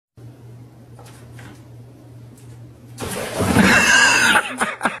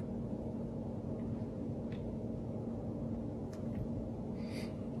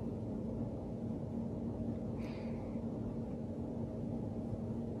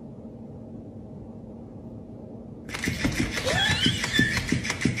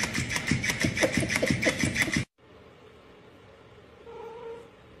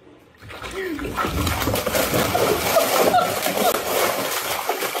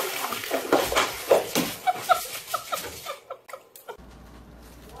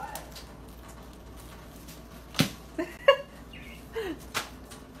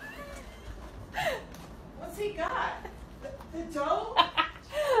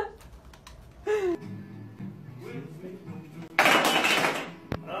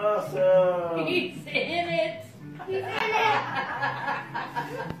He's in it. He's in it.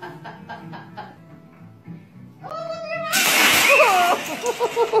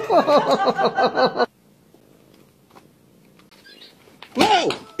 Whoa!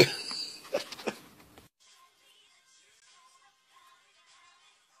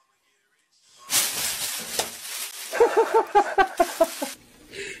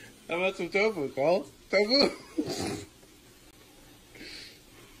 How about some tofu, Cole? Tofu?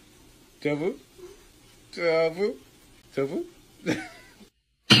 Tofu? Tofu? Tofu?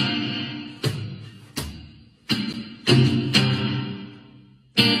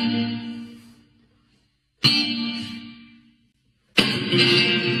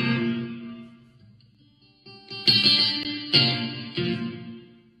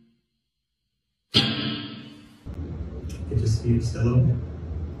 It just be still open.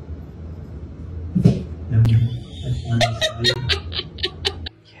 No,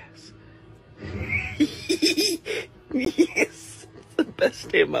 Yes. Yes. It's the best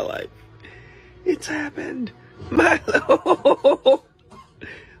day of my life. It's happened. Milo.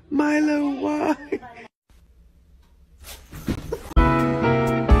 Milo, why?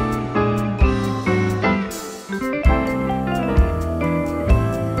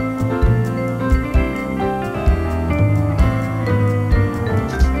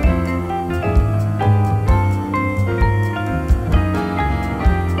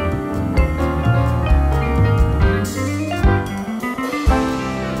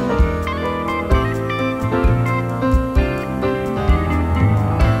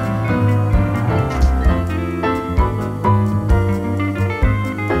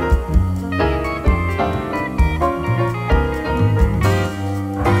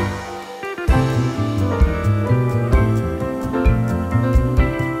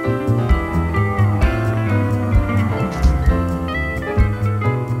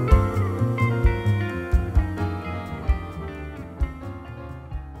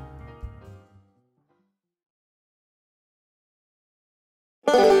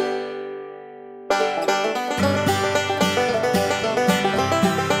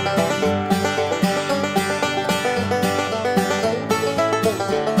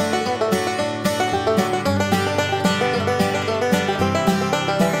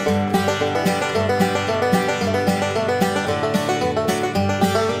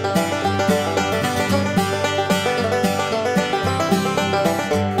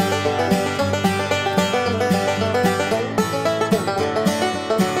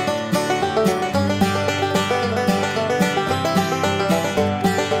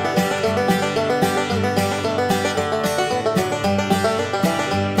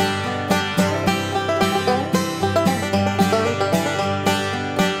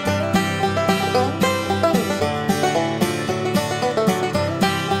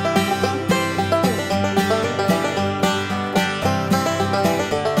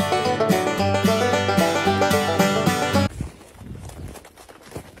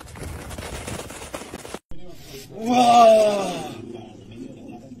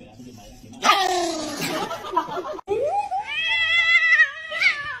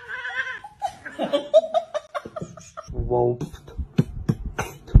 Won't.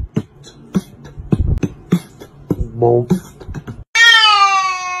 Won't.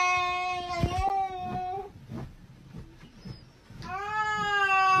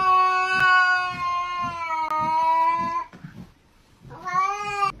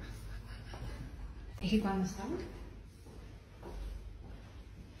 Eet maar een stank.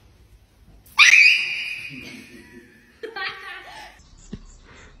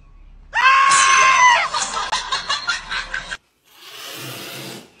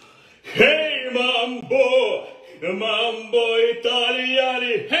 Hey Mambo! Mambo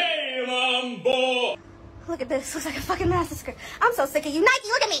Italiani! Hey Mambo! Look at this. Looks like a fucking massacre. I'm so sick of you. Nike,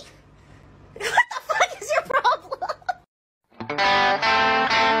 look at me. What the fuck is your problem?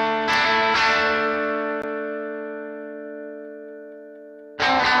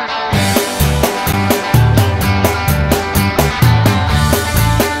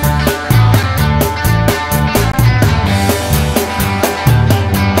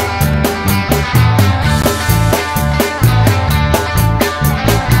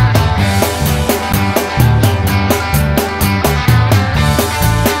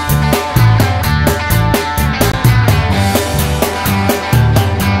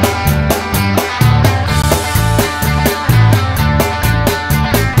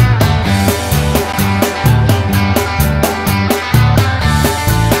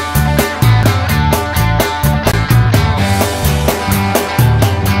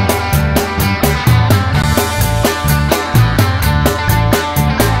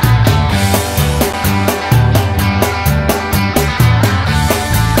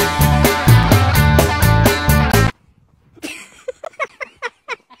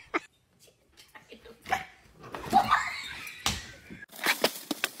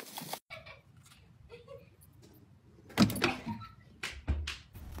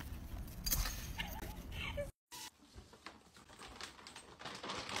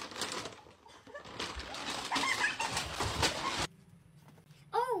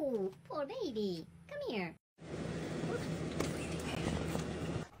 baby.